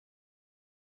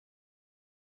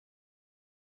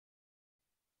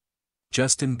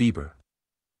Justin Bieber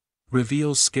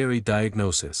reveals scary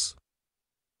diagnosis.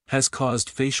 Has caused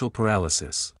facial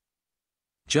paralysis.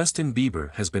 Justin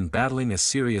Bieber has been battling a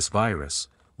serious virus,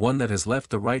 one that has left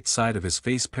the right side of his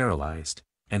face paralyzed,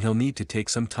 and he'll need to take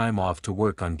some time off to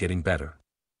work on getting better.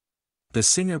 The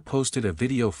singer posted a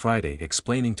video Friday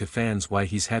explaining to fans why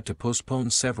he's had to postpone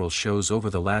several shows over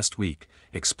the last week,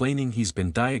 explaining he's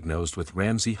been diagnosed with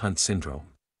Ramsay Hunt syndrome.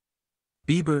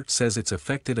 Bieber says it's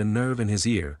affected a nerve in his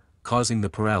ear, causing the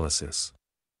paralysis.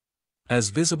 As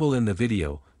visible in the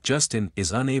video, Justin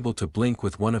is unable to blink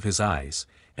with one of his eyes,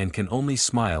 and can only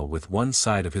smile with one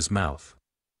side of his mouth.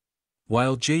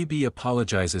 While JB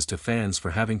apologizes to fans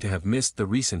for having to have missed the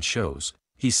recent shows,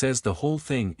 he says the whole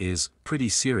thing is pretty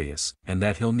serious and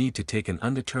that he'll need to take an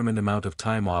undetermined amount of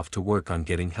time off to work on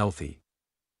getting healthy.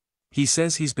 He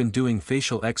says he's been doing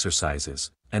facial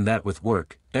exercises, and that with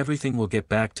work, everything will get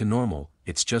back to normal,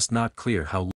 it's just not clear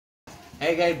how long.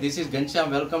 Hey guys, this is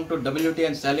Gansham. Welcome to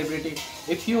WTN Celebrity.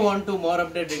 If you want to more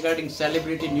update regarding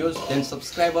celebrity news, then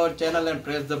subscribe our channel and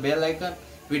press the bell icon.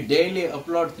 We daily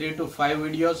upload 3 to 5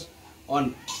 videos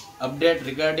on update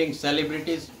regarding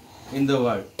celebrities in the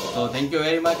world. So thank you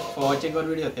very much for watching our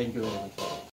video. Thank you very much.